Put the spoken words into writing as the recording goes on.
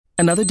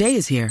Another day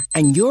is here,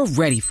 and you're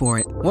ready for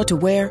it. What to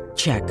wear?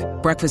 Check.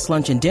 Breakfast,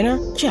 lunch, and dinner?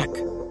 Check.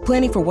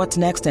 Planning for what's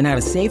next and how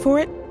to save for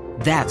it?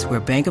 That's where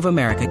Bank of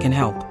America can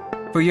help.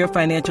 For your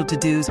financial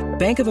to-dos,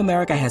 Bank of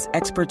America has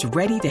experts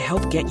ready to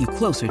help get you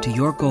closer to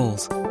your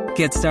goals.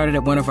 Get started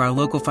at one of our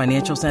local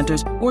financial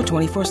centers or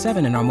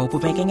 24/7 in our mobile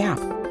banking app.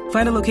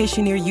 Find a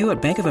location near you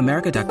at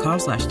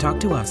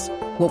bankofamerica.com/talktous.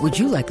 What would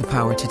you like the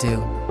power to do?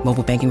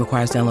 Mobile banking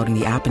requires downloading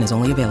the app and is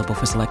only available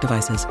for select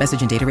devices.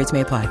 Message and data rates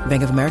may apply.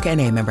 Bank of America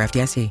N.A., member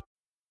FDIC.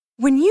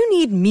 When you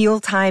need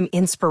mealtime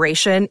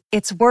inspiration,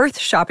 it's worth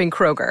shopping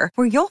Kroger,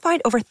 where you'll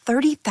find over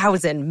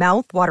 30,000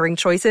 mouth-watering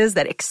choices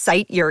that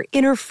excite your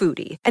inner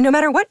foodie. And no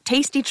matter what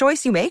tasty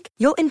choice you make,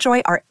 you'll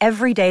enjoy our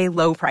everyday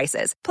low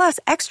prices, plus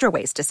extra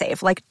ways to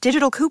save, like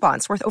digital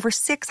coupons worth over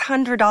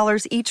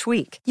 $600 each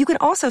week. You can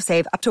also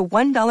save up to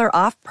 $1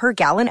 off per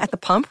gallon at the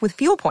pump with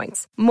fuel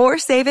points. More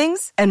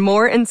savings and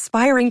more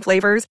inspiring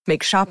flavors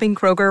make shopping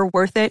Kroger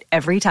worth it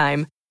every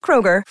time.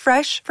 Kroger,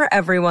 fresh for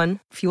everyone.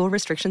 Fuel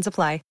restrictions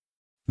apply.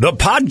 The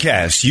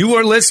podcast you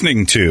are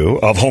listening to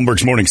of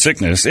Holmberg's Morning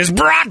Sickness is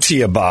brought to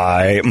you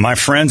by my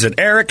friends at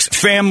Eric's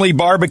Family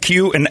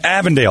Barbecue in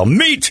Avondale.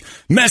 Meet,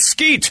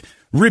 mesquite,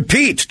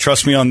 repeat.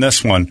 Trust me on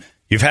this one.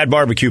 You've had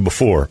barbecue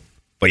before,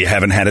 but you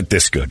haven't had it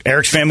this good.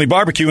 Eric's Family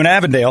Barbecue in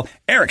Avondale,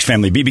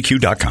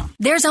 ericsfamilybbq.com.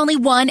 There's only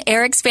one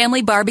Eric's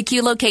Family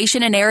Barbecue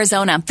location in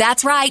Arizona.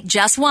 That's right,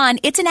 just one.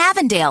 It's in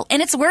Avondale,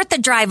 and it's worth the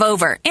drive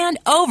over and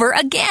over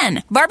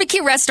again.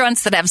 Barbecue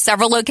restaurants that have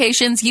several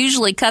locations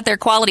usually cut their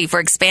quality for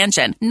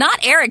expansion.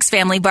 Not Eric's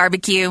Family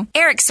Barbecue.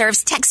 Eric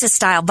serves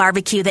Texas-style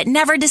barbecue that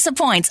never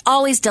disappoints,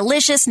 always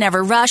delicious,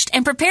 never rushed,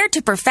 and prepared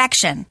to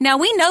perfection. Now,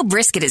 we know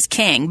brisket is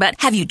king, but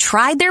have you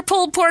tried their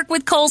pulled pork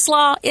with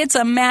coleslaw? It's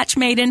a match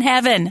made in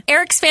heaven.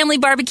 Eric's Family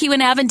Barbecue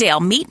in Avondale.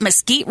 Meet,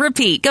 mesquite,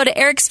 repeat. Go to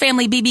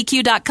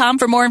ericsfamilybbq.com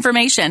for more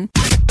information.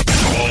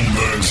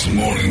 Holmberg's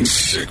Morning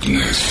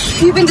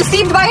Sickness. You've been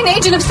deceived by an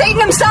agent of Satan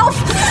himself.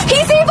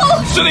 He's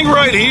evil. Sitting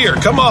right here.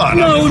 Come on.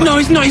 No,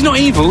 he's not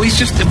evil. He's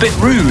just a bit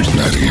rude.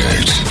 98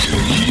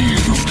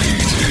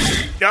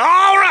 KUPD.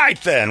 All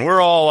right, then. We're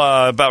all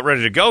about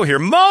ready to go here.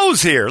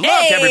 Mo's here.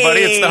 Look,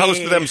 everybody. It's the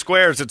host of Them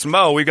Squares. It's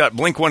Mo. We got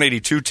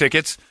Blink-182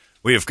 tickets.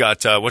 We have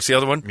got, what's the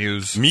other one?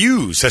 Muse.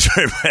 That's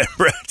right.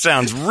 Brett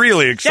sounds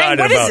really excited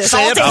Dang, about this?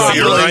 it.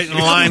 You're right in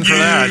line for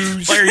that.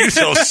 Why are you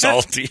so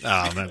salty?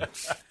 Oh, man.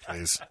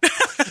 Please.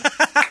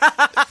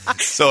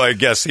 So I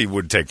guess he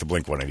would take the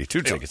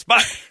Blink-182 tickets.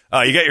 But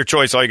you get your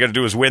choice. All you got to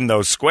do is win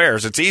those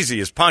squares. It's easy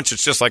as punch.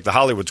 It's just like the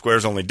Hollywood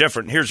squares, only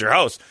different. Here's your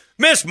host,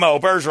 Miss Mo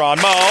Bergeron.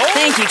 Mo.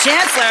 Thank you,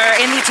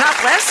 Chancellor. In the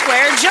top left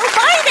square, Joe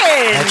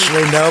Biden.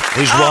 Actually, nope.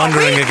 He's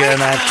wandering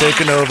again. I've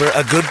taken over.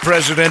 A good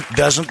president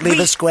doesn't leave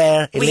a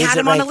square. He we leaves had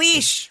it him right. on a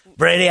leash.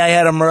 Brady, I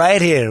had him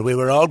right here. We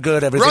were all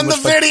good. Everything Run was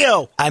the fun.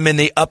 video. I'm in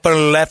the upper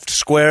left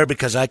square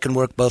because I can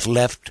work both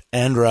left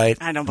and right.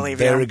 I don't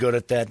believe you. Very good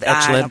at that. I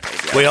Excellent. don't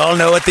believe you. We all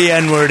know what the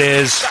N-word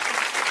is.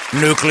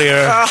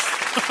 Nuclear.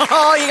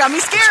 Oh, you got me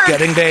scared.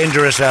 Getting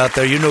dangerous out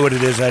there. You know what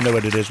it is. I know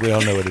what it is. We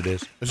all know what it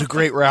is. It was a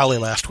great rally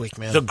last week,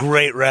 man. It's a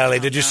great rally.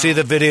 Did you see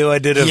the video I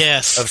did of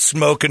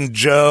Smoking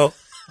Joe?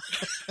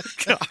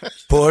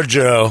 Poor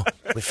Joe.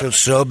 We feel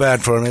so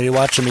bad for him. You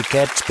watch him. He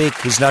can't speak.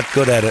 He's not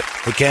good at it.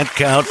 He can't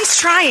count. He's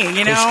trying,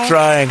 you know. He's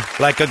trying.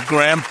 Like a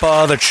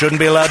grandpa that shouldn't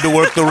be allowed to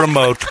work the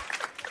remote.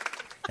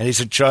 And he's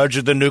in charge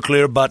of the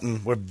nuclear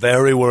button. We're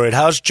very worried.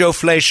 How's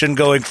Joe-flation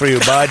going for you?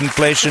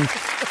 Bidenflation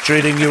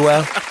treating you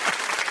well?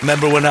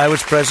 Remember when I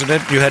was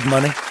president, you had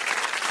money?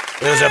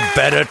 It was a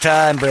better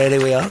time, Brady.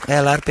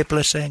 A lot of people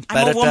are saying better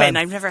time. I'm a woman.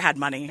 I've never had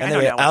money. Anyway, I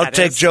don't know what I'll that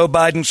take is. Joe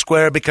Biden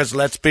square because,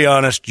 let's be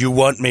honest, you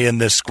want me in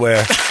this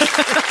square. But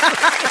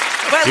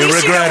at You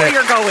least you know regret where it.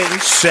 you're going.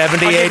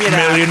 78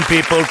 million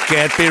people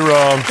can't be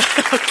wrong.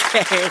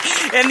 Okay.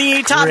 In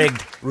the top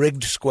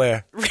Rigged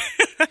square.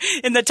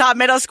 in the top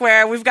middle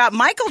square, we've got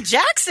Michael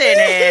Jackson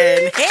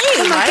in. Hey,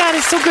 oh my God,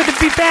 it's so good to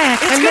be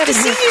back. It's good to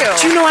see you.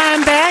 Do you know why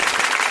I'm back?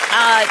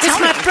 It's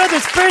my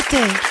brother's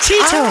birthday,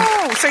 Tito.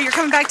 Oh, so you're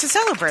coming back to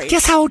celebrate.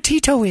 Guess how old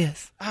Tito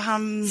is? 69.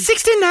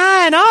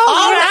 All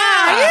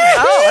right.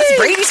 Oh, that's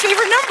Brady's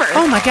favorite number.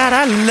 Oh, my God,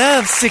 I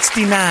love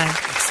 69.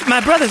 My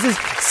brother's is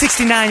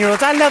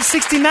 69-year-olds. I love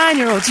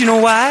 69-year-olds. You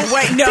know why?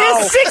 Wait, no.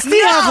 There's 60 of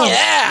them.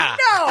 Yeah.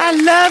 No. I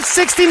love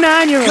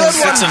 69-years-olds.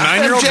 Good one. 6 and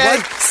 9-year-olds,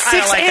 what?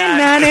 6 like and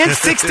that. 9 and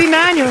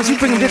 69-year-olds. You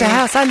bring them to the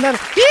house. I love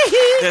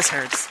it. This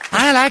hurts.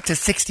 I like the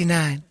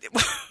 69.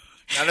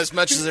 Not as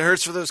much as it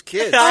hurts for those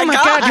kids. Oh, my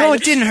God. No,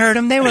 it didn't hurt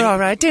them. They were all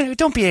right.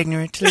 Don't be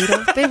ignorant,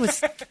 Toledo.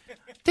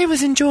 They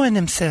was enjoying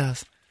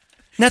themselves.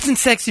 Nothing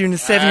sexier than a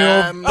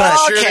 7-year-old butt.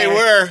 Sure they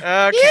were.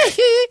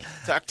 Okay.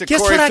 Talk to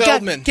Guess Corey what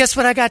Feldman. Guess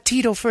what I got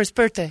Tito for his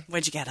birthday?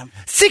 What'd you get him?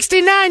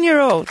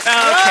 69-year-olds. Okay.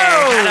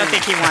 I don't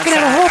think he wants We're going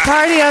to have a whole that.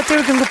 party out there.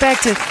 We're going to go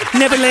back to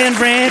Neverland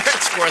Ranch.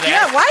 For that.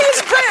 Yeah, why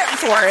is Brett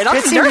for it? I'm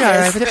Brett seems all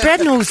right, nervous.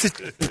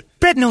 but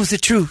Brett knows the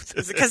truth.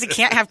 Is it because he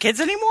can't have kids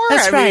anymore?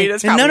 That's I right. mean,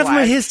 that's And none of them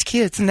probably are why. his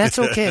kids, and that's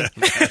okay.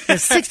 The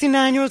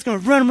 69-year-old's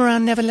going to run them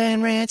around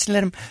Neverland Ranch and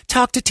let him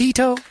talk to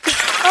Tito.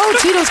 Oh,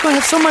 Tito's going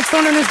to have so much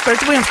fun on his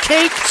birthday. We have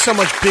cake. So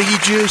much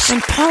Biggie juice.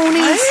 And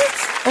ponies.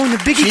 What? Oh, and the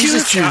Biggie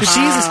Jesus juice. juice.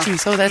 The Jesus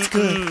juice. Oh, that's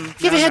good.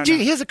 You ever had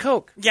juice? Here's a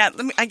Coke. Yeah,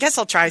 I guess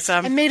I'll try I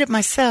some. made it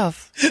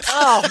myself.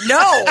 Oh,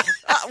 no.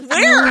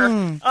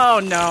 Where? Oh,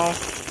 no.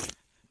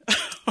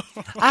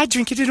 I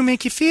drink it. It'll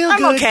make you feel I'm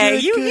good. okay.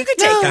 Good, You good. could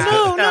take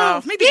that.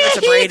 No. Maybe it's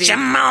a Brady.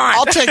 Come on.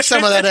 I'll take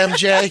some of that,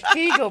 MJ.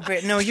 Here you go,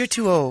 Britt. No, you're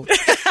too old.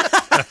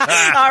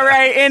 All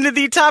right, into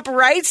the top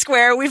right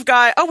square, we've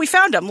got, we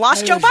found him.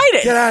 Lost Joe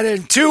Biden. Get out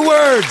in 2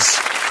 words.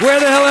 Where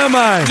the hell am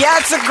I? Yeah,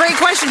 it's a great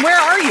question. Where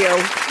are you?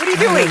 What are you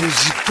doing?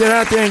 Get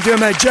out there and do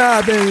my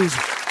job.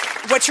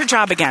 What's your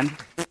job again?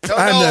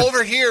 No,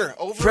 over here.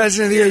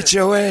 President of the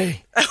HOA.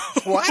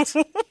 What?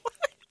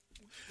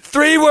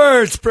 3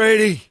 words,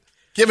 Brady.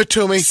 Give it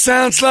to me.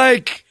 Sounds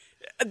like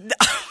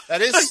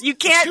That is You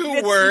can't-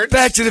 2 words.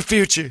 Back to the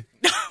Future.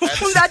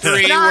 That's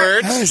 3 not-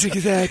 words. I was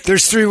thinking that.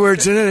 There's 3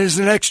 words in it. There's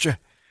an extra.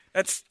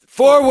 That's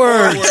 4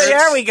 words.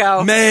 There we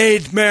go.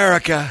 Made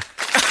America.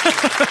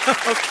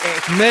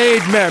 Okay.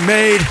 Made in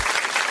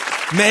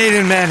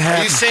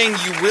Manhattan. Are you saying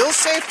you will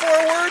say 4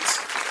 words?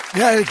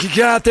 Yeah, you get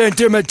out there and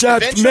do my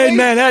job. Eventually? Made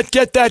Manhattan.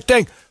 Get that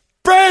thing.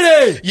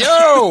 Brady!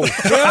 Yo!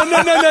 No.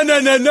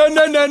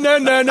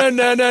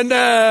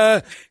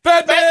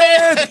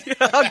 Batman!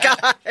 Oh,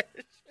 God.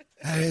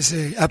 I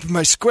see. Up in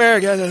my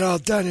square, got it all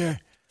done here.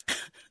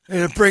 I'm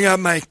going to bring out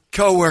my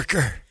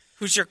coworker,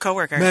 Who's your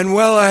coworker?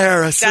 Manuela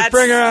Harris. That's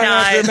Bring her out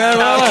not after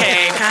Manuela.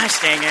 okay.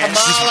 Gosh dang it.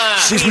 Kamala.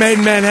 She's made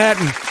in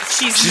Manhattan.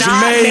 She's a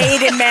not maid.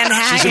 made in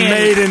Manhattan. She's a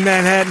maid in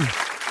Manhattan.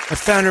 I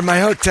found her in my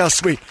hotel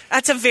suite.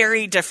 That's a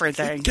very different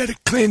thing. Get it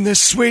clean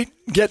this suite.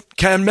 Get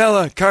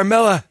Carmela. Get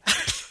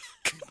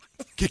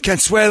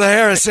Consuela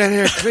Harris in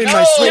here. Clean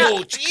my suite.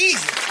 Oh,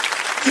 Jesus.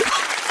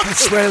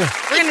 Consuela.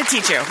 We're going to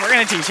teach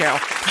you.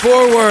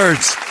 4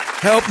 words.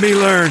 Help me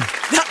learn.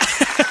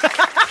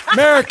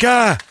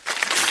 America.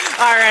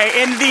 All right,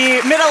 in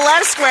the middle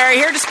left square,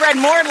 here to spread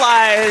more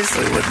lies,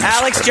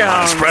 Alex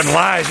Jones. Spreading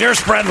lies. You're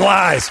spreading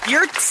lies.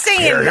 You're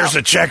saying Here's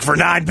a check for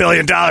 $9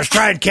 billion.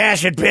 Try and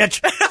cash it,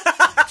 bitch.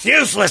 It's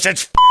useless.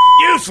 It's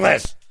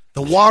useless.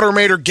 The water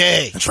made her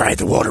gay. That's right.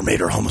 The water made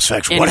her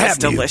homosexual. And What it's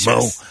happened delicious. to you,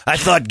 Mo? I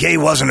thought gay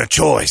wasn't a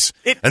choice.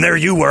 And there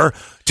you were,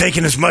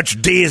 taking as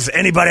much D as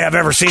anybody I've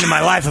ever seen in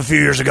my life a few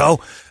years ago.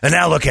 And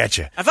now look at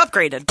you. I've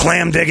upgraded.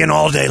 Clam digging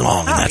all day long.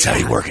 And that's how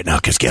you work it now.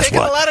 Because guess Taking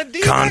what? a lot of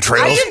D.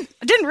 Contrails.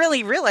 I didn't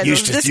really realize it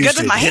was this good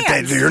with my hit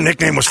hands. Your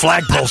nickname was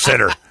flagpole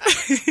sitter.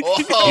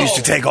 Oh. You used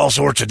to take all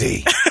sorts of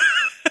D.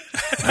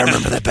 I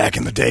remember that back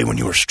in the day when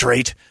you were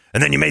straight.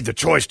 And then you made the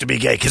choice to be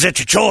gay. Because it's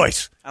your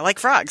choice. I like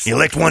frogs. You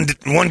licked one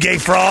gay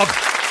frog.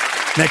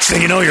 Next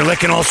thing you know, you're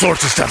licking all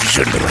sorts of stuff you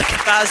shouldn't be licking.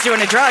 If I was doing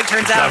a drug,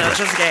 turns out I was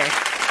just gay.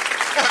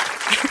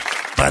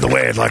 By the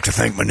way, I'd like to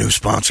thank my new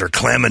sponsor,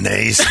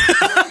 Claminaze.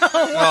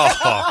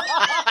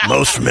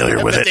 Most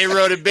familiar with it. They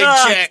wrote a big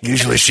check.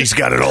 Usually she's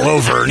got it all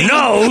over her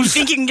nose.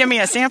 Think you can give me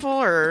a sample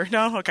or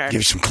no? Okay. Give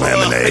you some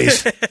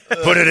Claminaze.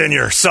 Put it in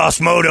your sauce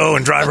moto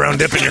and drive around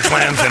dipping your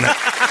clams in it.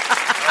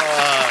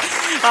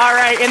 All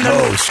right, in the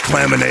Mo's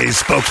Claminaze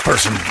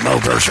spokesperson, Mo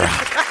Bergeron.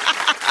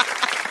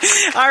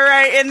 all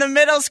right, in the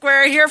middle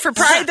square here for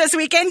Pride this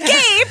weekend,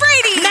 Gay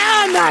Brady. No,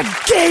 I'm not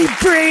gay,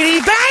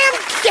 Brady, but I am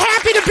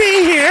happy to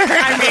be here.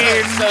 I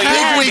mean,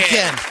 Big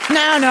weekend.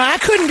 No, I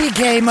couldn't be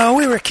gay, Mo.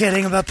 We were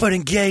kidding about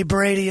putting gay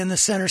Brady in the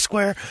center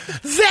square.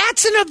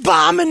 That's an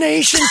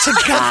abomination to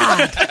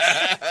God.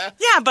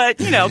 yeah, but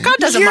God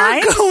doesn't You're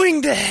mind.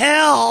 going to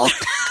hell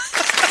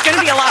It's going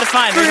to be a lot of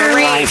fun. for There's a your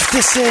rave. life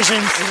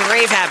decisions. There's a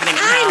rave happening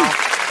in I'm hell.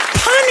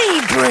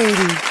 punny,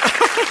 Brady.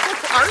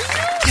 Are you?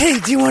 Hey,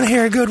 do you want to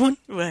hear a good one?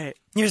 What?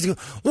 Here's a good.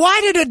 Why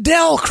did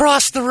Adele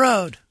cross the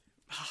road?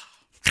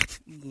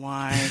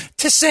 Why?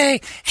 To say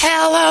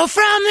hello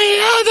from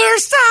the other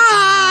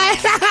side.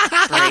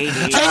 Brady.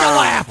 Take a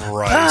lap.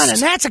 Christ.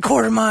 And that's a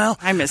quarter mile.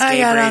 I miss I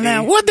gay got on Brady.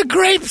 that. What'd the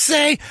grape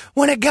say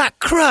when it got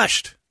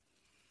crushed?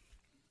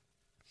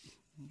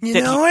 You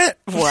Did know it?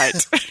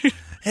 What?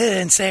 It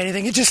didn't say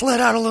anything. It just let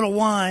out a little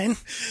whine.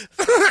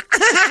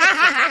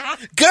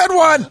 Good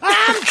one.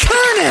 I'm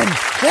cunning.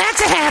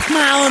 That's a half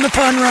mile on the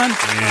pun run.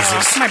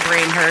 My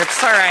brain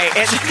hurts. All right.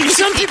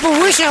 Some people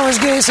wish I was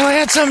gay, so I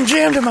had something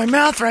jammed in my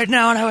mouth right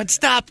now and I would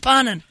stop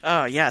punning.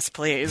 Oh, yes,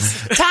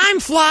 please. Time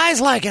flies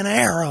like an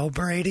arrow,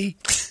 Brady.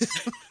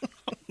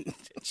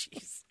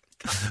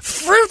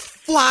 Fruit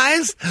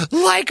flies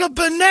like a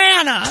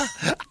banana.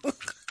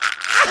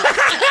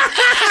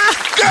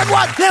 Good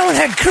one. That one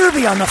had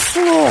Kirby on the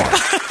floor.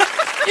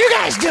 You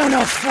guys do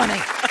no funny.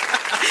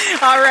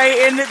 All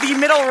right, in the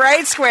middle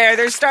right square,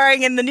 they're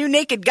starring in the new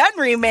Naked Gun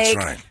remake.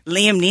 That's right.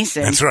 Liam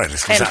Neeson. That's right.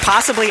 And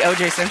possibly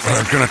O.J. Simpson.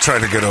 I'm going to try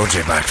to get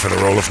OJ back for the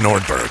role of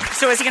Nordberg.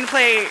 So is he going to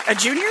play a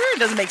junior? It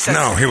doesn't make sense.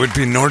 No, he would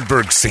be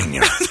Nordberg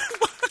Sr.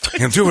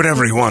 He'll do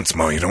whatever he wants,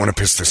 Mo. You don't want to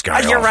piss this guy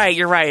off.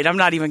 You're right. I'm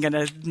not even going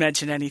to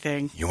mention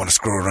anything. You want to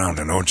screw around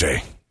and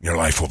OJ, your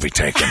life will be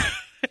taken.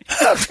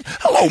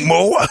 Hello,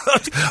 Mo.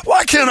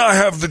 Why can't I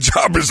have the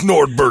job as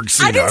Nordberg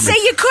Senior? I didn't say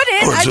you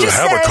couldn't. Or I to just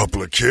have said... a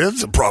couple of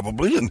kids,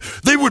 probably, and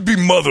they would be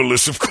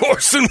motherless, of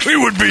course, and we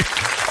would be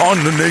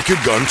on the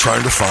Naked Gun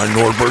trying to find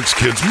Nordberg's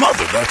kid's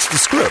mother. That's the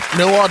script.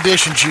 No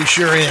auditions, you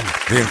sure in.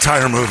 The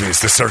entire movie is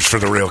the search for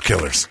the real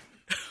killers.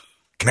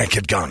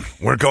 Naked Gun.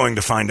 We're going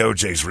to find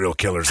OJ's real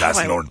killers as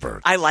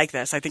Nordberg. I like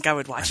this. I think I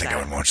would watch that. I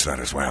think I would watch that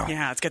as well.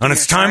 Yeah, it's good. And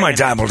it's time I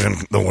dabbled in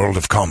the world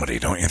of comedy,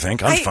 don't you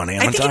think? I'm funny,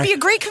 I aren't think you'd be a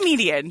great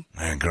comedian.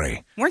 I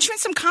agree. Weren't you in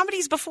some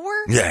comedies before?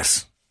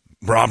 Yes.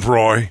 Rob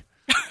Roy.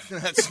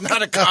 That's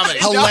not a comedy.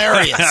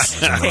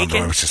 Hilarious. Rob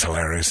Roy, which is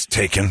hilarious.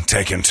 Taken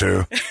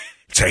 2.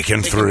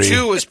 Taken 3.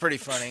 2 was pretty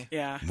funny.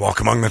 Yeah. Walk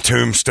Among the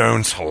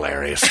Tombstones.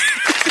 Hilarious.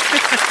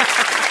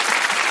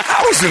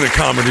 I was in a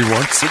comedy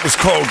once. It was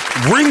called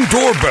Ring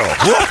Doorbell.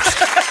 Whoops.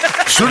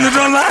 Shouldn't have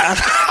done that.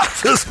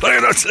 Just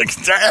playing. I was like,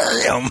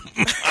 damn.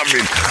 I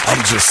mean,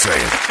 I'm just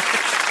saying.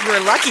 You were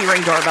lucky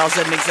Ring doorbells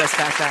didn't exist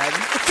back then.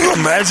 Can you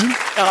imagine?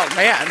 Oh,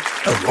 man.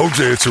 Oh,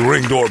 OJ, it's a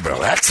Ring Doorbell.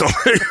 That's all.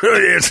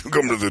 It's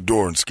come to the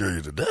door and scare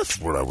you to death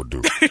is what I would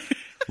do.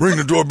 Ring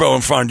the doorbell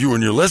and find you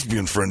and your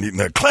lesbian friend eating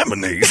that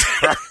Clemonese.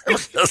 I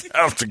just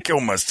have to kill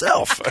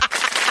myself.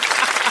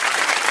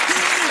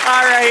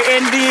 All right,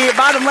 in the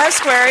bottom left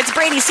square, it's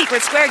Brady's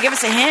Secret Square. Give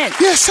us a hint.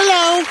 Yes,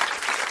 hello.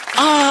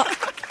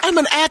 I'm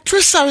an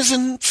actress. I was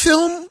in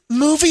film,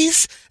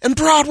 movies, and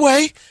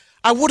Broadway.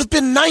 I would have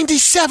been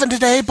 97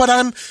 today, but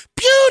I'm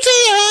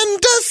Beauty and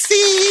the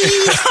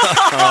Sea.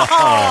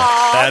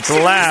 That's a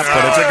laugh,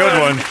 but it's a good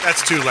one.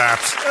 That's 2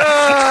 laps.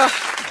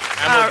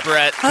 I'm with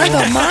Brett. I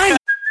don't mind.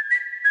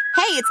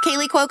 Hey, it's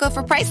Kaylee Cuoco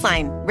for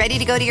Priceline. Ready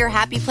to go to your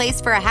happy place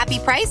for a happy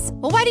price?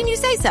 Well, why didn't you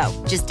say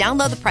so? Just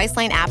download the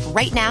Priceline app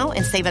right now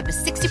and save up to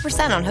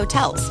 60% on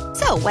hotels.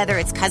 So whether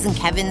it's Cousin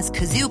Kevin's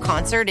Kazoo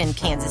Concert in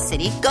Kansas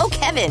City, go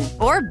Kevin,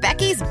 or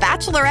Becky's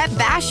Bachelorette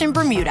Bash in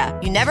Bermuda,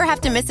 you never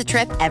have to miss a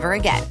trip ever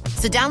again.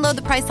 So download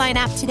the Priceline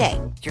app today.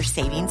 Your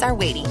savings are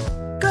waiting.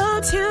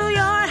 Go to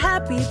your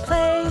happy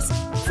place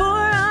for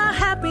a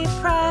happy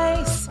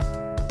price.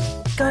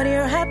 Go to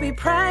your happy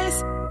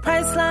price,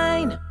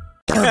 Priceline.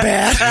 We're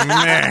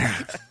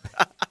bad.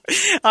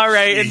 All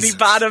right, in the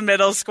bottom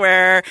middle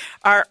square,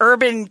 our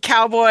urban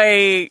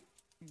cowboy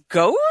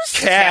ghost?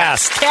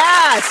 Cast.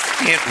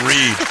 Can't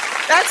read.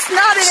 That's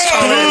not an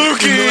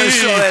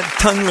Spooky.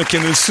 Tongue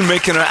licking is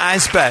making her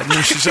eyes bad.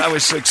 And she's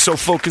always like so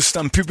focused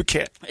on pubic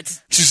hair.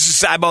 She's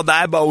just eyeball to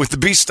eyeball with the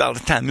beast all the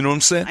time. You know what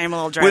I'm saying? I am a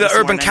little dry With this the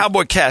urban morning.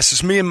 cowboy cast.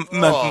 It's me and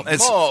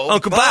it's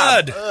Uncle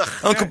Bob.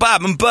 Uncle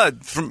Bob and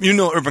Bud from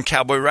Urban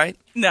Cowboy, right?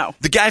 No.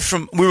 The guy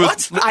from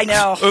I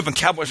know. Urban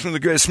Cowboy's one of the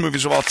greatest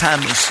movies of all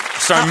time. It was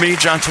starring me,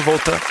 John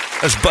Travolta,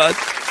 as Bud.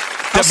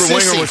 Deborah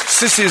Winger was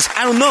Sissy.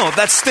 I don't know.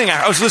 That's the thing.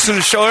 I was listening to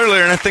the show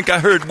earlier, and I think I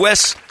heard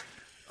Wes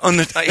on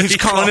the. He was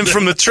calling in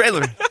from the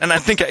trailer, and I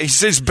think he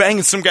says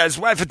banging some guy's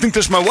wife. I think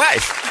that's my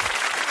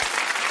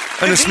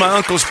wife, and it's my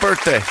uncle's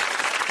birthday.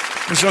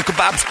 It's Uncle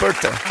Bob's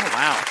birthday. Oh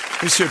wow!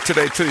 He's here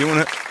today too. You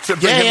want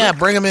to?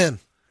 Bring him in.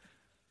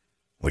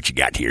 What you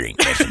got here ain't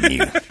nothing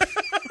new.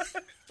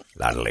 A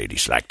lot of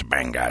ladies like to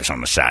bang guys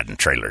on the side in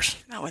trailers.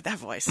 Not with that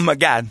voice. Oh my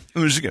God.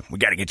 We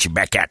got to get you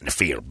back out in the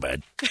field,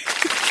 bud.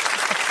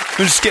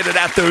 We just get it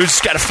out there. We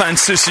just got to find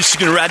Sissy. She's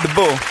going to ride the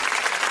bull.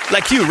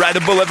 Like you, ride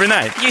the bull every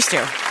night. Used to.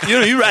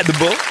 You ride the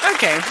bull.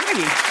 Okay,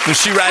 maybe. When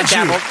she rides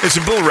you, it's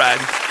a bull ride.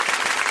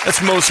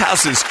 That's Mo's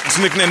houses. It's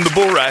nicknamed the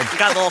bull ride.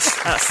 Got a little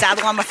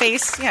saddle on my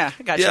face. Yeah,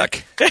 I got you.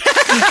 Yuck.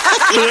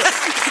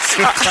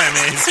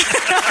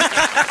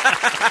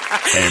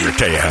 I ever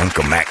tell you how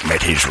Uncle Mac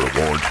met his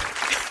reward?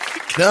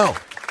 No.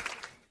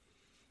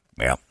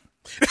 Well,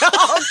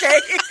 Okay.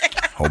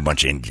 a whole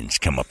bunch of Indians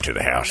come up to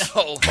the house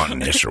wanting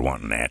this or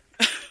wanting that.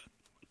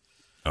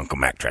 Uncle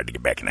Mac tried to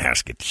get back in the house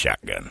to get the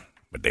shotgun,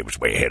 but they was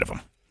way ahead of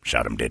him.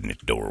 Shot him dead in his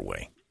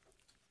doorway.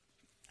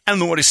 I don't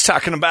know what he's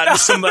talking about.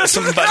 It's something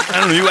about, I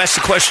don't know. You ask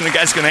the question, the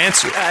guy's going to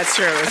answer it. That's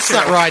true. That's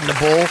not riding a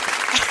bull.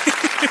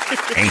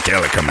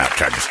 Angel come out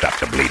tried to stop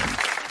the bleeding.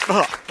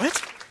 Oh,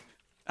 what?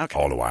 Okay.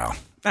 All the while,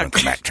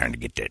 Uncle Mac trying to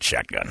get that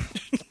shotgun.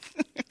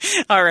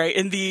 All right,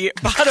 in the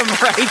bottom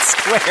right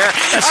square.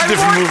 That's a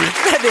different movie.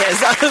 That is.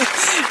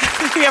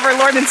 We have our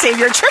Lord and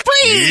Savior,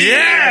 Tripoli.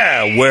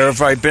 Yeah. Where have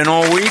I been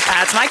all week?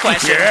 That's my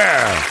question.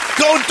 Yeah.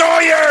 Go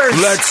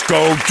Doyers! Let's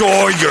go,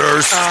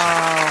 Doyers.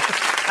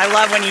 I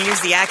love when you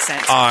use the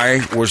accent.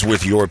 I was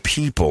with your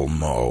people,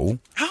 Mo.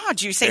 Oh,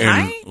 did you say in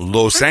hi?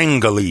 Los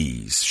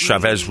Angeles,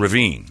 Chavez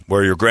Ravine,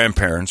 where your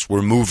grandparents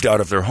were moved out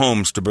of their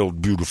homes to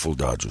build beautiful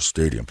Dodger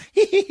Stadium.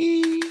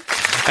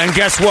 And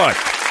guess what?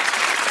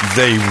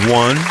 They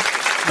won,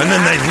 and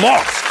then they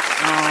lost.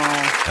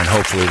 Oh. And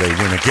hopefully they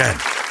win again.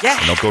 Yeah.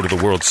 And they'll go to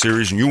the World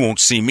Series, and you won't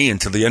see me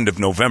until the end of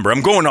November.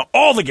 I'm going to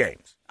all the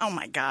games. Oh,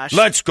 my gosh.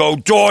 Let's go,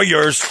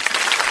 Doyers.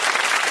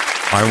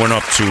 I went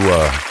up to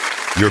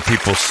your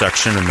people's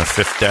section in the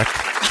fifth deck.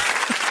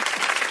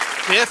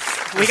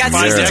 Fifth? We got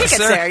 60 tickets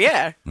there,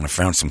 yeah. And I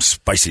found some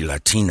spicy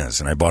Latinas,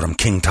 and I bought them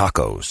King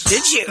Tacos.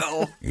 Did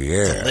you?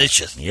 Yeah.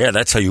 Delicious. Yeah,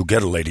 that's how you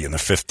get a lady in the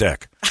fifth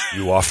deck.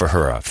 You offer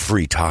her a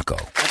free taco.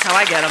 That's how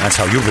I get them. That's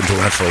how you've been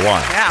doing it for a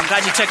while. Yeah, I'm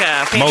glad you took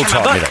a page Mo from my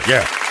taught me book. that,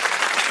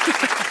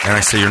 yeah. And I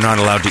say you're not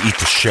allowed to eat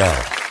the shell.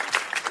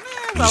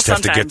 You well, just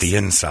have to get sometimes. the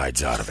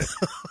insides out of it.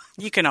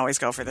 You can always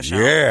go for the show.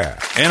 Yeah.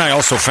 And I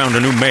also found a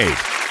new maid.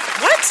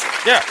 What?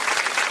 Yeah.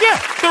 Yeah,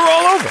 they're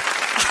all over.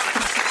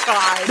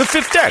 God. The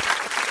fifth deck.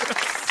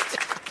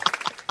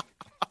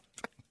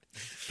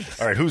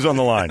 All right, who's on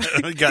the line?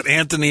 We got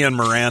Anthony and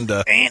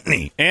Miranda.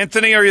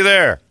 Anthony, are you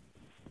there?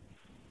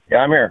 Yeah,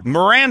 I'm here.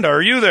 Miranda,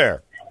 are you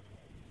there?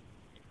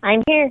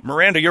 I'm here.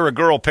 Miranda, you're a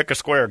girl. Pick a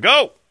square.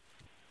 Go.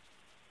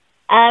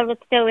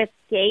 Let's go with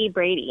Gay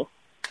Brady.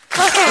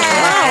 Well,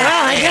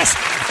 I guess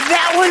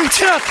that one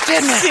took,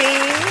 didn't it?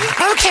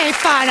 See? Okay,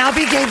 fine. I'll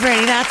be Gay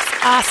Brady. That's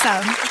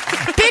awesome.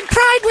 Big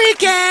Pride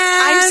Weekend.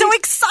 I'm so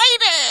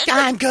excited.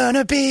 I'm going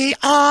to be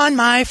on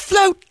my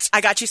float.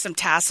 I got you some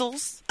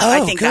tassels. Oh,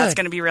 I think good. that's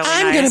going to be really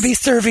nice. I'm going to be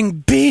serving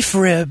beef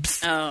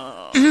ribs.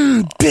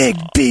 Oh. Big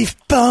beef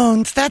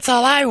bones. That's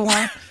all I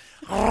want.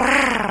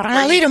 And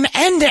I'll eat them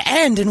end to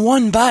end in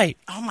one bite.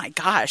 Oh, my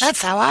gosh.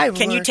 That's how I work.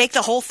 Can you take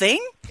the whole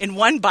thing in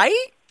one bite?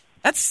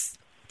 That's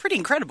pretty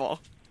incredible.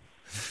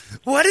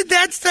 What did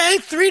that say?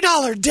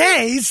 $3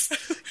 days?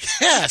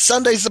 Yeah,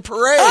 Sunday's the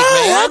parade,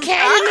 Oh, man. okay.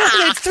 I didn't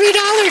know it's $3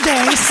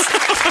 days.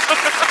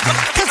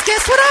 Because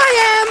guess what I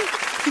am?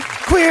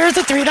 Queer as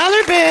a $3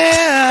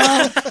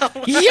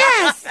 bill.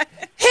 Yes!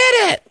 Hit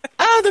it!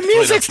 Oh, the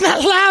music's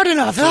not loud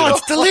enough. Oh,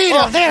 it's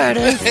Toledo. There it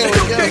is. There we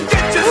go.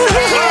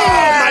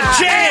 My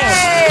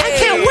jam! I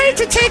can't wait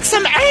to take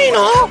some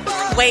anal.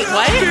 Wait,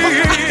 what?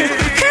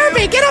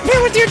 Kirby, get up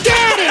here with your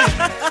daddy.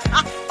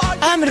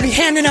 I'm going to be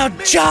handing out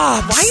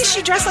jobs. Why is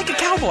she dressed like a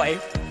cowboy?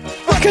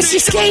 Because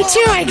she's gay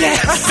too, I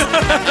guess.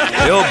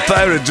 The old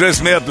pirate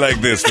dressed me up like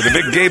this for the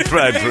big gay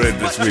pride parade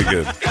this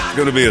weekend. It's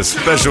going to be a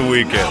special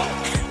weekend.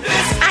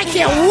 I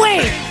can't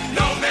wait.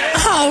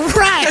 All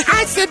right.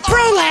 I said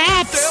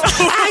prolapse.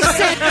 I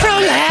said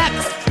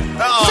prolapse.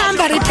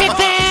 Somebody pick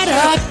that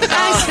up.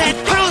 I said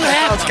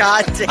prolapse. Oh,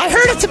 God. I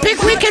heard it's a big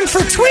weekend for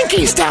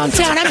Twinkies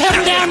downtown. I'm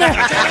heading down there.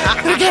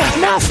 We get a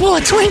mouthful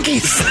of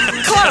Twinkies.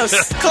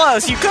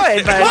 Close. You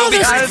could, but Well,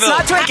 it's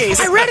not Twinkies.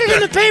 I read it in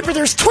the paper.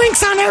 There's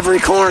Twinks on every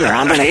corner.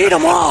 I'm going to eat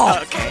them all.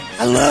 Okay.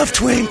 I love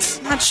Twinks.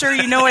 I'm not sure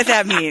you know what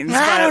that means.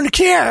 I but don't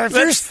care. If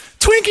there's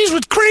Twinkies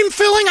with cream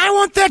filling, I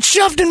want that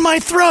shoved in my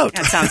throat.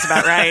 That sounds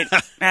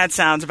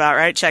about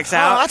right. Checks Oh,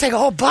 out. I'll take a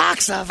whole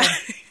box of them.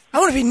 I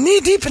want to be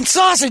knee-deep in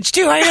sausage,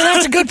 too. I hear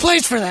that's a good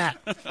place for that.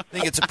 I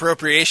think it's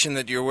appropriation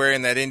that you're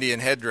wearing that Indian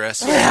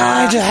headdress.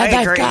 Yeah,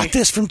 I agree. got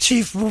this from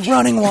Chief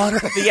Running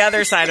Water. The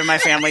other side of my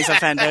family's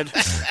offended,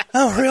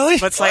 Oh, really?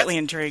 but slightly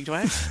intrigued.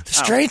 What? The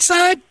straight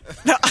side?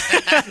 No.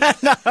 I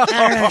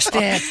don't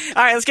understand.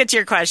 All right, let's get to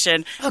your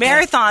question. Okay.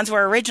 Marathons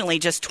were originally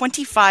just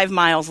 25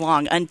 miles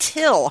long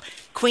until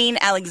Queen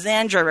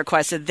Alexandra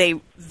requested the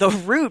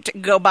route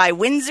go by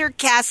Windsor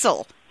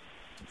Castle.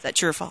 Is that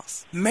true or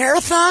false?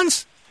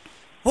 Marathons?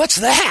 What's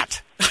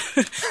that?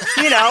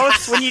 You know,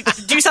 when you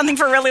do something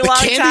for a really long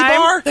candy time.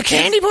 bar? The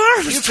candy bar?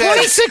 You've It's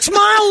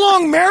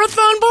 26-mile-long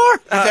marathon bar?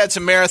 We've had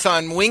some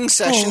marathon wing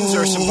sessions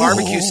or some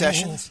barbecue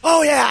sessions.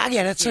 Oh, yeah, I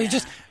get it. So you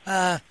just,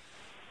 I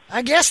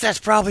guess that's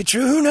probably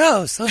true. Who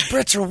knows? Those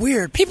Brits are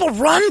weird. People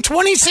run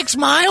 26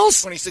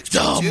 miles?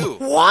 26.2.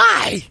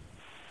 Why?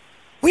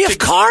 We have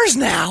cars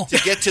now. To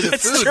get to the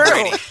It's food, true.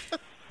 Brady.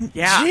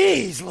 Yeah.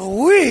 Jeez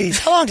Louise.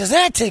 How long does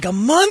that take? A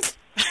month?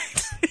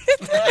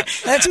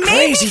 That's Maybe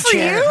crazy, for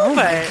Jan. you, Oh,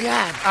 my but-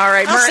 God. All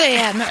right, I'll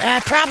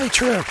say probably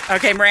true.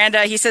 Okay,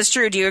 Miranda, he says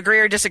true. Do you agree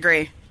or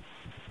disagree?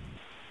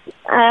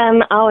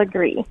 I'll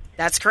agree.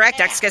 That's correct.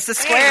 X gets the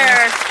square.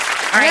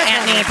 All right,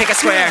 Anthony, pick a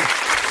square.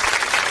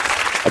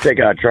 I'll take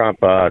Trump,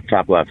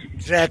 top left.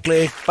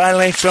 Exactly.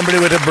 Finally, somebody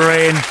with a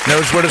brain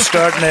knows where to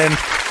start and end.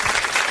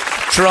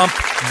 Trump,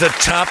 the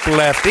top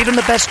left. Even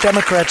the best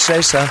Democrats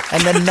say so.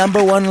 And the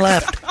number one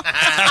left.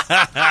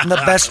 And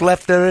the best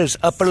left there is.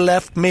 Upper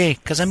left, me.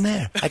 Because I'm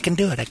there. I can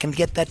do it. I can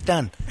get that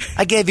done.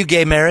 I gave you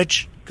gay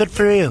marriage. Good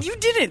for you. You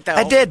didn't, though.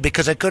 I did,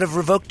 because I could have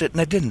revoked it,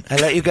 and I didn't. I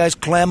let you guys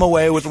clam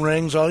away with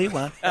rings all you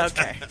want.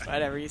 Okay,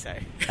 whatever you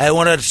say. I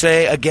want to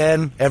say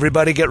again,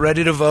 everybody get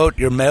ready to vote.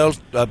 Your mail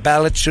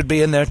ballots should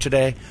be in there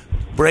today.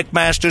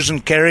 Breakmasters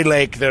and Kerry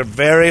Lake, they're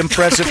very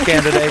impressive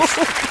candidates.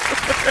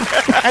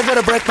 I go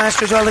to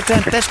Breakmasters all the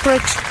time. Best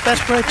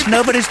breaks.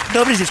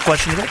 Nobody's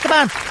questioning it.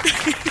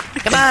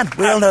 Come on.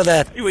 We all know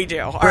that. We do.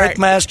 All right.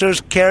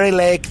 Breakmasters, Kerry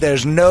Lake.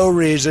 There's no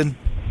reason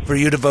for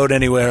you to vote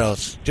anywhere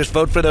else. Just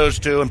vote for those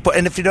two,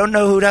 and if you don't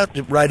know who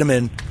to write them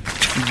in.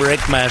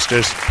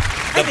 Breakmasters,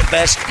 the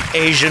best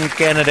Asian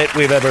candidate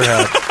we've ever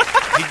had.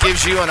 He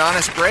gives you an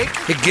honest break?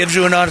 He gives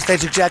you an honest.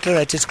 That's exactly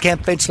right. Just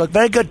campaign slogan.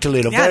 Very good,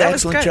 Toledo. Yeah, Very that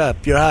was excellent good. job.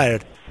 You're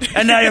hired.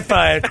 And now you're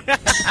fired. All right,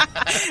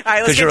 let's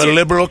Because get you're to a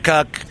liberal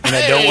cuck, and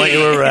I don't want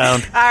you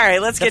around. All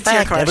right, let's get to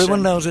your question.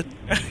 Everyone knows it.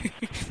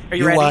 Are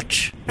you ready?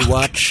 You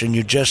watch, and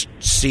you just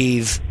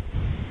seethe.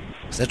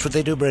 That's what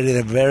they do, Brady.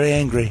 They're very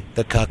angry.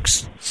 The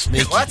cucks.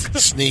 Sneaky. What?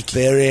 Sneaky.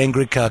 Very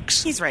angry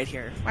cucks. He's right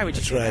here. Why would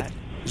you That's say right. that?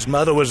 His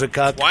mother was a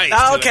cuck. Why?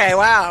 Okay,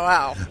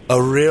 wow.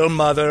 A real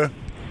mother.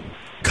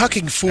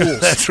 Cucking fools.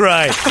 That's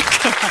right.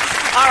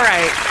 All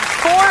right.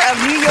 4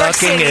 of New York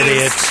Cucking City's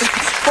idiots.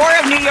 4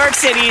 of New York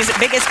City's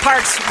biggest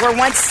parks were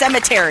once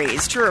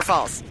cemeteries. True or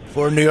false?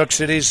 4 New York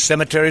City's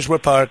cemeteries were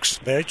parks.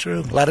 Very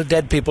true. A lot of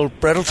dead people.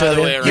 Brett will tell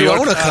you. You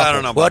own a couple. I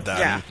don't know about What? that.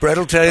 Yeah. Brett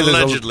will tell you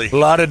Allegedly. there's a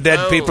lot of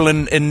dead people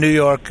in New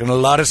York and a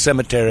lot of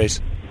cemeteries.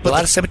 A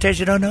lot of cemeteries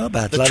you don't know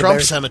about. The Trump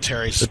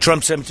cemeteries. The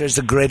Trump cemetery is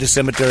the greatest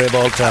cemetery of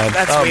all time.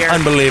 That's weird.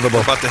 Unbelievable.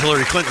 What about the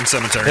Hillary Clinton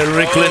cemetery?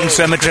 Hillary Clinton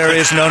Cemetery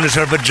is known as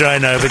her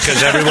vagina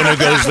because everyone who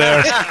goes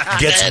there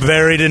gets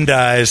buried and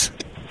dies.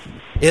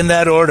 In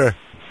that order.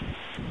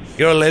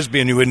 You're a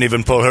lesbian, you wouldn't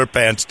even pull her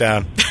pants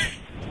down.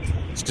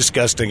 It's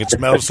disgusting. It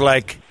smells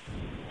like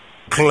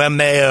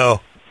Clemeo.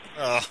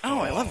 Oh,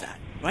 I love that.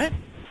 What?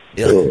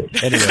 Yeah.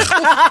 Anyway.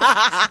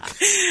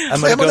 I'm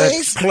gonna go ahead.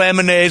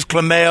 Clemonaise,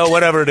 Clemeo,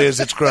 whatever it is.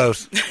 It's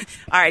gross.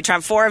 All right,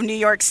 Trump. 4 of New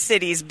York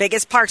City's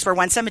biggest parks were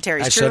once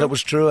cemeteries. I True? said it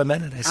was true. I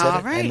meant it. I said All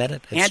it. right. I meant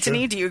it. It's Anthony,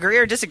 true. do you agree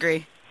or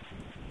disagree?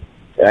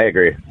 I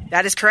agree.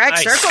 That is correct.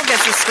 Nice. Circle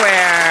gets the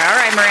square. All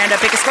right, Miranda,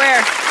 pick a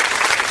square.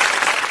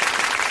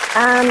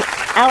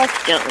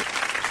 Alex Jones.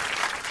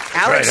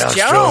 Alex Alex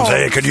Jones.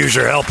 Hey, could use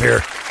your help here.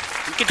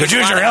 Could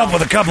use your help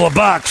with a couple of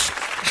bucks.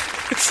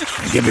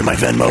 Give you my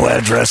Venmo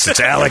address. It's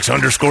Alex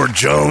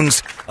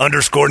 _Jones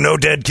 _ no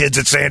dead kids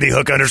at Sandy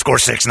Hook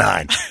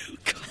 _69.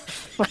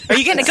 Are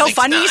you getting a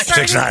GoFundMe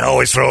started? 69.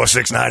 Always throw a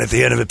 69 at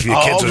the end of it. For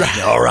your kids.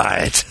 All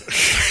right.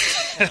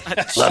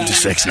 Love to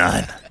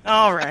 69.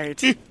 All right.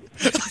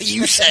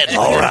 You said it.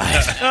 All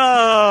right.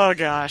 Oh,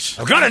 gosh.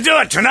 I'm going to do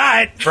it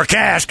tonight for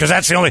cash because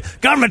that's the only.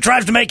 Government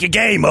tries to make you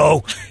gay,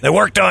 Mo. They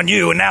worked on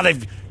you, and now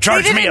they've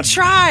charged They me didn't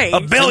try.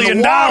 $1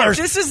 billion.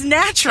 This is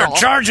natural. They're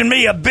charging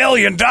me $1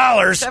 billion.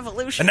 It's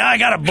evolution. And now I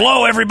got to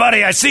blow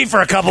everybody I see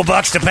for a couple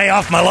bucks to pay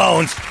off my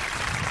loans.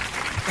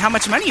 How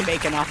much money are you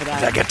making off of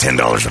that? I get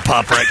 $10 a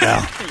pop right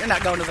now. You're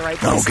not going to the right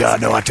place. Oh, God,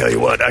 no, I tell you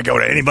what. I go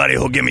to anybody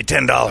who'll give me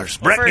 $10.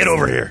 Brett, first- get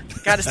over here.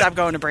 Got to stop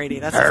going to Brady.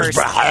 That's the There's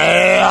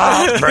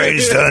first.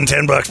 Brady's done.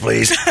 $10,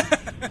 please.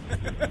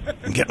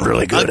 I'm getting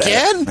really good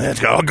Again? at it. Let's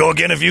go. I'll go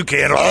again if you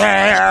can.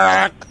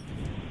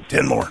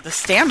 10 more. The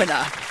stamina.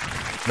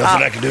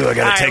 Nothing I can do. I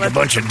got to take a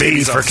bunch of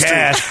D's for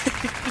cash.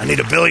 I need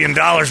 $1 billion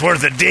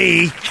worth of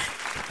D.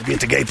 I'll be at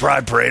the Gay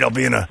Pride Parade. I'll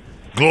be in a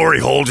glory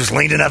hole just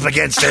leaning up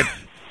against it.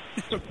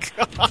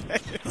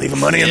 Leaving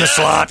money in the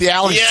slot. The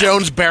Alex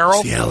Jones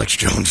barrel. The Alex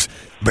Jones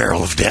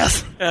barrel of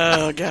death.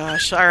 Oh,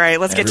 gosh. All right,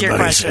 let's get to your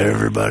question.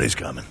 Everybody's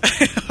coming.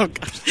 Oh,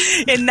 gosh.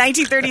 In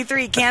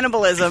 1933,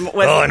 cannibalism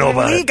was I know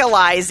about it.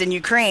 legalized in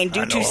Ukraine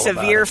due to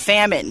severe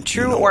famine.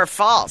 True or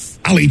false?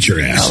 I'll eat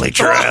your ass. I'll eat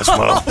your ass, Mo.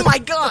 Oh, my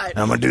God.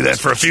 I'm going to do that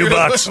for a few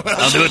bucks.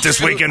 I'll do it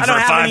this weekend I for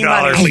don't have any $5.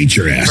 money. I'll eat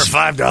your ass. For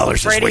 $5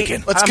 this Brady,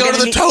 weekend. Let's I'm go gonna to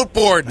the need- tote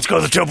board. Let's go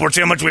to the tote board.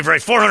 See how much we've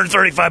raised.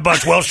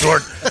 $435, well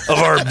short of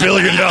our $1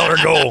 billion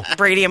goal.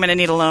 Brady, I'm going to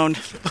need a loan.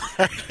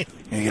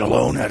 You get a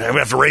loan. I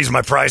have to raise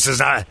my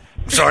prices. I'm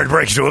sorry to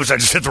break it to oops, I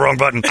just hit the wrong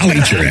button. I'll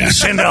eat your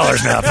ass. $10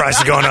 now. Price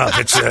is going up.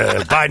 It's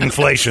Biden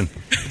inflation.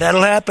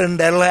 That'll happen.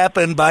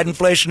 Biden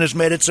inflation has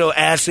made it so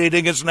ass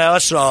eating is now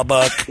a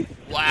sawbuck.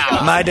 Wow.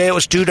 In my day, it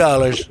was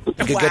 $2. You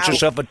could get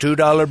yourself a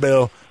 $2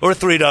 bill or a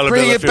 $3 bill.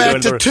 Bring if it you're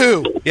back doing to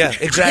the- $2. Yeah,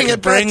 exactly.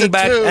 Bring it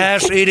back to $2.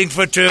 ass eating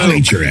for $2. I'll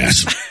eat your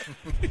ass.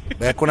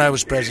 Back when I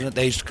was president,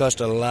 they used to cost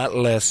a lot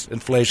less.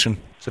 Inflation.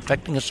 It's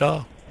affecting us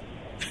all.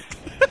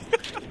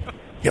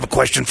 You have a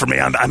question for me?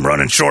 I'm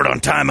running short on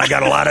time. I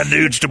got a lot of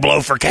dudes to blow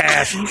for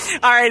cash.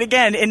 All right,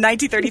 again, in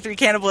 1933,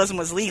 cannibalism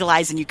was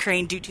legalized in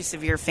Ukraine due to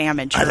severe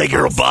famine. True I think or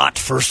you're a false? bot,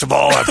 first of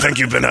all. I think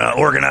you've been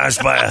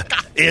organized by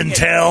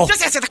Intel.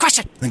 Just answer the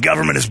question. The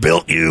government has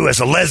built you as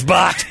a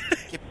lesbot,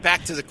 Get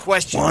back to the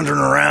question. wandering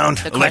around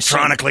question.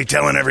 electronically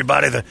telling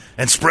everybody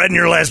and spreading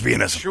your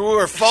lesbianism. True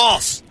or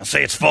false? I'll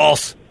say it's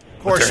false.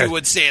 Of course you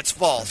would say it's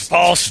false.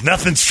 False.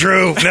 Nothing's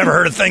true. Never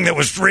heard a thing that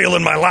was real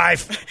in my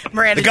life.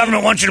 Miranda, The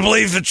government wants you to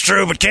believe it's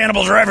true, but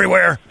cannibals are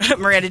everywhere.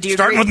 Miranda, do you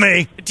Starting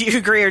agree? with me. Do you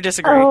agree or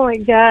disagree? Oh my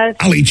gosh.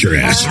 I'll eat your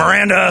ass.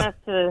 Miranda.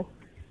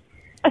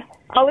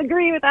 I'll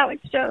agree with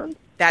Alex Jones.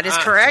 That is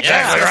correct.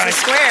 Exactly That's right. the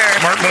square.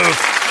 Smart move.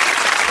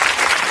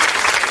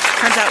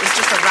 Turns out it was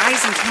just a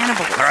rise in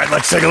cannibalism. All right,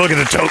 let's take a look at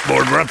the tote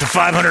board. We're up to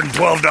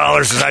 $512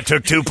 as I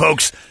took 2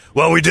 pokes.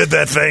 Well, we did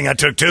that thing. I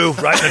took 2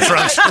 right in the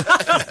trunks.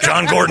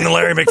 John Gordon and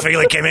Larry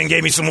McFeely came in and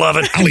gave me some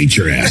loving. I'll eat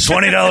your ass.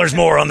 $20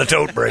 more on the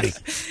tote, Brady.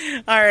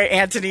 All right,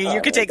 Anthony,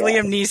 you could take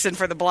Liam Neeson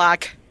for the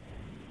block.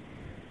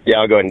 Yeah,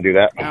 I'll go ahead and do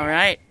that. All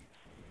right.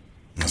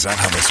 Is that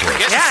how this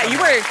works? Yeah, you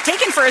were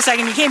taken for a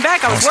second. You came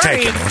back. I was worried.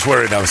 taken. I was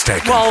worried I was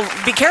taken. Well,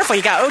 be careful.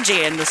 You got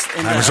OJ in this.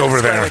 I was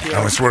over there.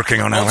 I was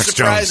working on Don't Alex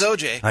surprise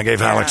Jones. OJ. I gave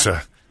Yeah. Alex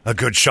a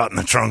good shot in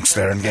the trunks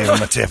there and gave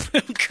him a tip.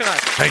 God.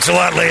 Thanks a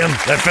lot, Liam.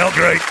 That felt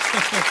great.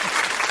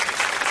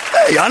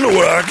 Hey, I know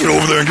where I can get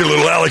over there and get a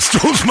little Alex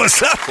Jones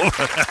myself.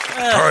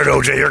 All right,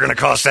 OJ, you're going to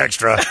cost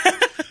extra.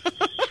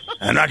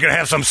 I'm not going to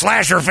have some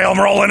slasher film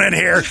rolling in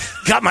here.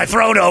 Cut my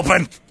throat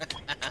open.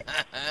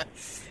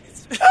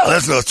 Oh,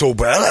 that's not so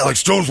bad.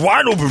 Alex Jones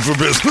wide open for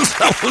business.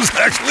 That was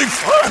actually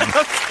fun.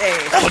 Okay.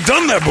 I've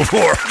done that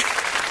before.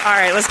 All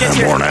right, let's get I'm to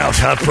your... worn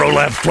out. I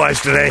prolapsed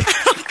twice today.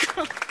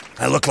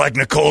 I look like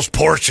Nicole's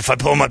porch. If I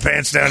pull my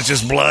pants down, it's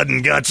just blood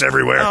and guts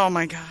everywhere. Oh,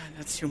 my God.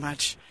 That's too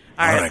much.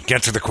 All right,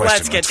 get to the question.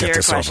 Let's get to your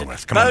this question. over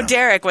with. Come on Bo now.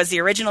 Derek was the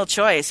original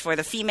choice for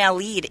the female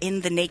lead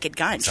in The Naked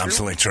Gun. It's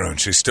absolutely true, and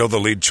she's still the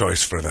lead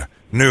choice for the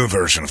new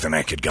version of The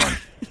Naked Gun,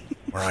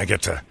 where I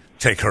get to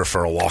take her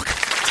for a walk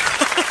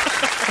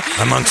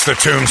amongst the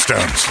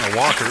tombstones. A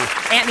walker.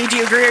 Anthony, do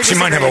you agree or She disagree?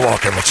 might have a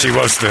walker, but she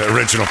was the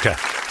original cat.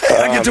 Hey,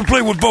 I get to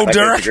play with Bo I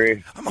Derek.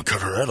 disagree. I'm going to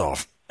cut her head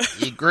off.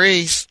 He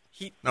agrees.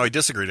 No, he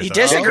disagreed. He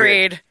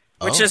disagreed,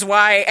 which is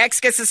why X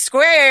gets a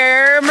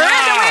square. Miranda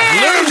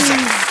wins!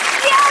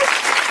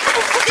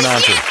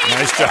 Nonsense.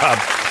 Nice job.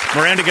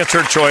 Miranda gets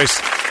her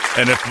choice,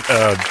 and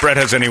if Brett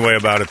has any way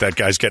about it, that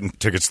guy's getting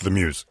tickets to the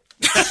Muse.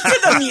 That's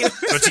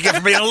what you get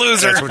for being a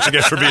loser. That's what you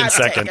get for being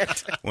second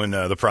when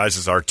the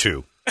prizes are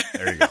 2.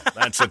 There you go.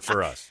 That's it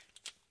for us.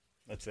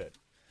 That's it.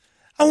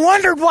 I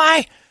wondered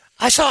why.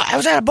 I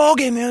was at a ball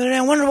game the other day.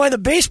 I wondered why the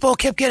baseball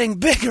kept getting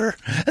bigger,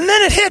 and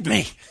then it hit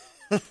me.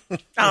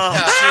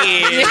 Oh,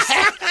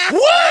 jeez. Woo!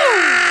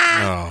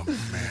 Oh,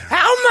 man.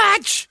 How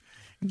much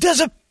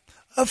does a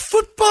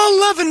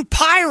football-loving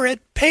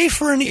pirate pay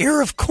for an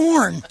ear of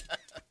corn?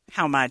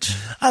 How much?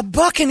 A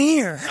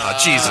buccaneer. Oh,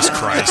 Jesus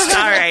Christ.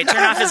 All right,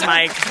 turn off his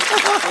mic.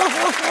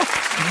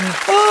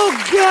 Oh,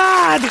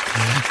 God.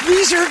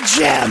 These are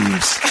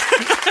gems.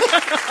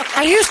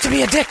 I used to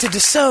be addicted to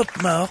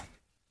soap, Mo.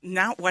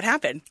 Now, what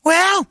happened?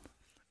 Well,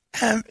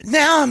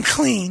 now I'm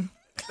clean.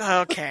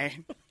 Okay.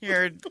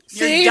 You're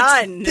See,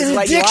 done, it's is an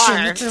what you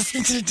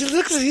addiction. are.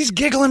 Look, he's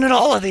giggling at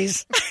all of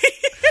these.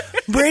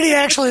 Brady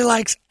actually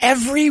likes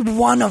every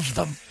one of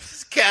them.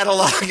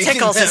 Cataloging.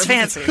 Tickles his them.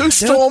 fancy. Who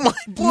stole my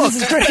book?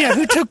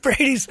 Who took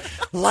Brady's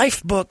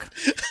life book?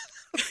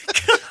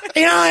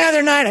 The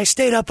other night I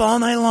stayed up all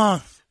night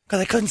long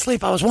because I couldn't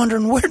sleep. I was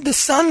wondering, where'd the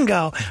sun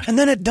go? And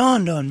then it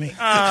dawned on me.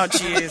 Oh,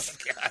 jeez.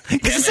 Is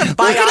this a Look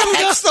at him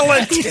biopic?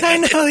 Excellent. I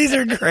know, these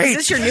are great. Is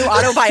this your new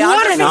What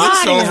autobiography? an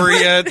It's audio. over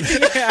yet.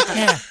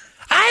 Yeah.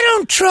 I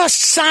don't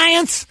trust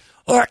science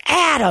or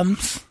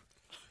atoms.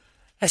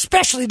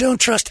 Especially don't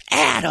trust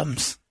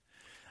atoms.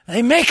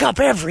 They make up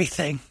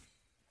everything.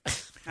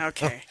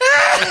 Okay.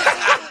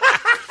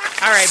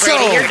 All right,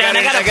 Brady, you're done.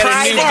 I got a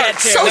prize to get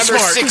to. So number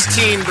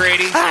 16,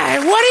 Brady. All right,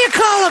 what do you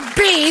call a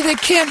bee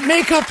that can't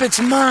make up its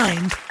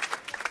mind?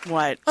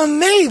 What? A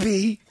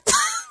maybe.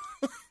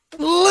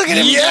 Look at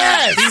him.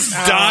 Yes! He's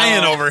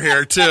dying over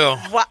here, too.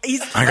 What?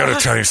 I got to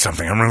tell you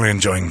something. I'm really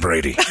enjoying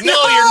Brady. No,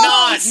 you're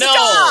not.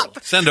 Stop.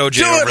 No. Send OJ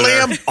Do over it,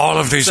 there. Liam. All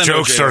of these Send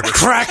jokes OJ are over.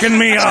 cracking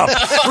me up.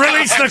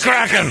 Release the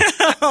Kraken.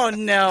 Oh,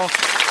 no. I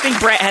think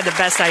Brett had the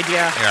best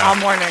idea all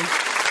morning.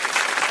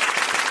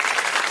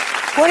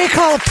 What do you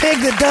call a pig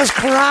that does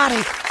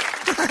karate?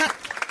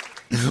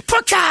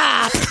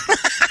 Puck-up!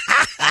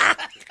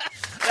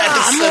 That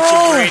is I'm such a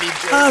rolling. Brady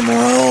joke. I'm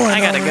rolling. I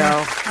gotta over go.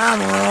 here. I'm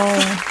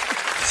rolling.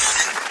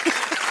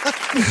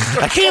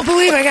 I can't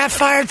believe I got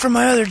fired from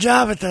my other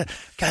job at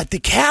the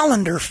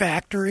calendar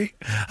factory.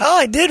 All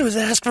I did was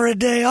ask for a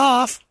day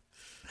off.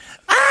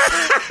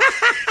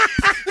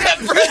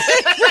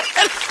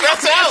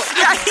 Brett's out.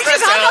 Yeah, he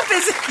just hung up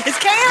his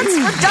cans.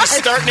 We're done.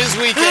 Starting his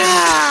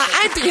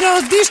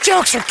weekend. These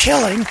jokes are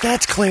killing.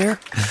 That's clear.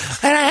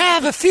 And I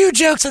have a few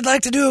jokes I'd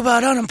like to do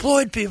about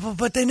unemployed people,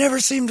 but they never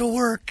seem to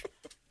work.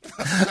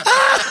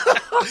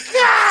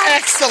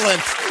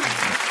 Excellent.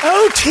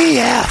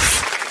 OTF.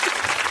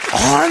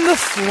 On the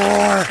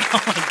floor.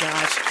 Oh, my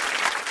gosh.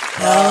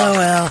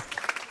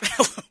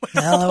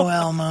 LOL.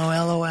 LOL, Mo.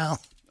 LOL.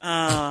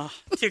 Oh,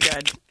 too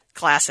good.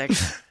 Classic.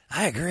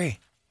 I agree.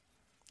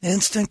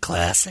 Instant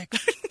classic.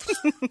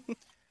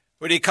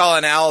 What do you call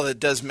an owl that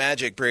does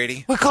magic,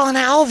 Brady? We call an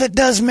owl that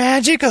does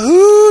magic a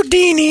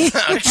Houdini.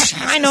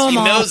 I know them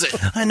all. He knows it.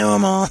 I know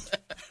them all.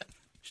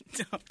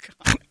 Oh,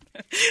 God.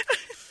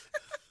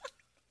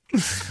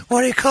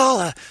 What do you call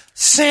a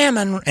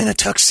salmon in a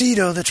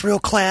tuxedo that's real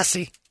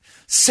classy?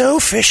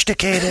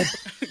 Sophisticated.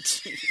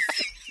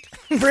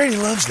 Brady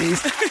loves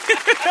these.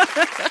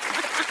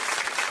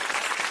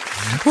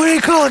 What do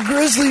you call a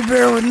grizzly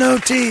bear with no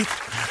teeth?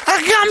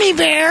 A gummy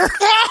bear.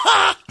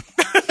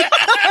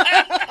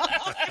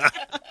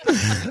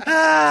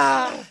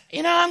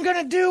 I'm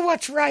going to do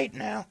what's right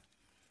now.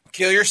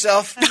 Kill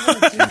yourself? Best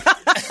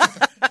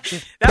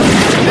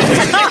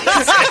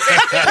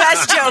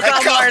joke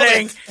all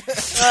morning.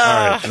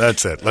 All right,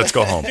 that's it. Let's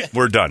go home.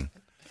 We're done.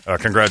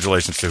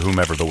 Congratulations to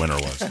whomever the winner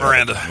was.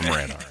 Miranda. All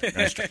right,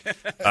 nice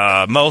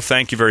job. Mo,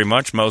 thank you very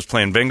much. Mo's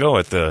playing bingo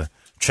at the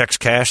Chex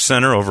Cash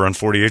Center over on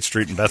 48th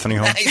Street in Bethany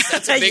Home. Nice.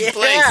 That's a big Yeah.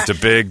 place. It's a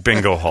big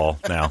bingo hall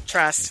now.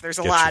 Trust, there's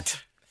a Get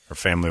lot. Her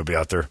family will be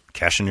out there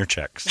cashing your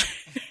checks.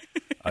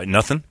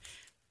 Nothing?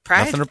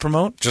 Pride? Nothing to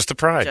promote? Just the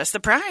Pride. Just the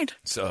Pride.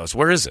 So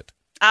where is it?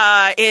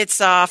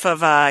 It's off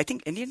of, I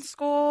think, Indian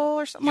School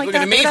or something like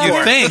looking that. at me Down for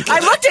there. think. I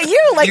looked at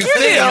you like You you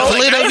think. know.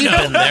 Toledo, you've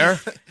been there.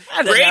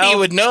 Brady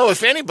would know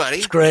if anybody.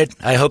 It's great.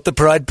 I hope the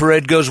Pride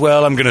Parade goes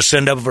well. I'm going to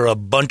send over a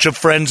bunch of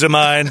friends of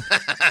mine.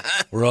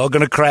 We're all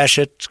going to crash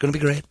it. It's going to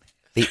be great.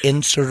 The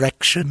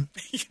insurrection.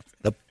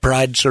 The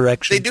Pride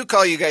surrection. They do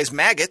call you guys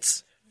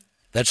maggots.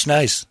 That's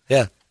nice.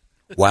 Yeah.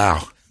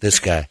 Wow. This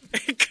guy.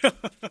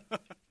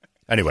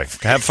 Anyway,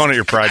 have fun at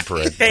your Pride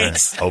Parade.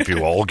 Thanks. Hope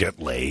you all get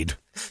laid.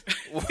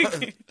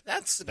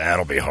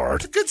 That'll be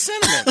hard. That's a good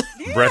sentiment.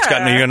 Brett's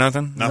got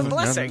nothing? It's a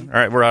blessing. All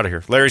right, we're out of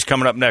here. Larry's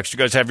coming up next. You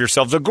guys have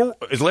yourselves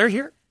is Larry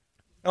here?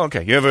 Oh,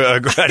 okay. You have I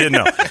didn't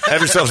know. Have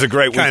yourselves a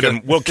great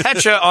weekend. We'll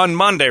catch you on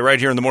Monday right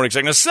here in the Morning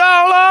Sickness. So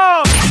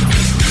long!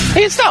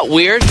 Hey, it's not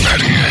weird.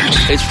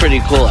 It's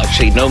pretty cool,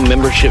 actually. No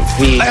membership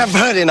fee. I have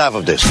heard enough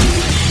of this.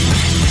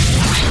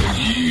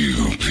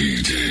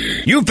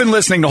 You've been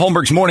listening to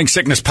Holmberg's Morning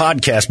Sickness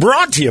Podcast,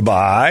 brought to you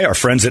by our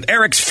friends at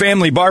Eric's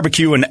Family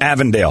Barbecue in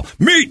Avondale.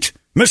 Meet,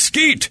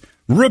 mesquite,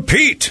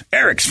 repeat.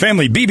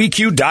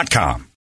 Eric'sFamilyBBQ.com.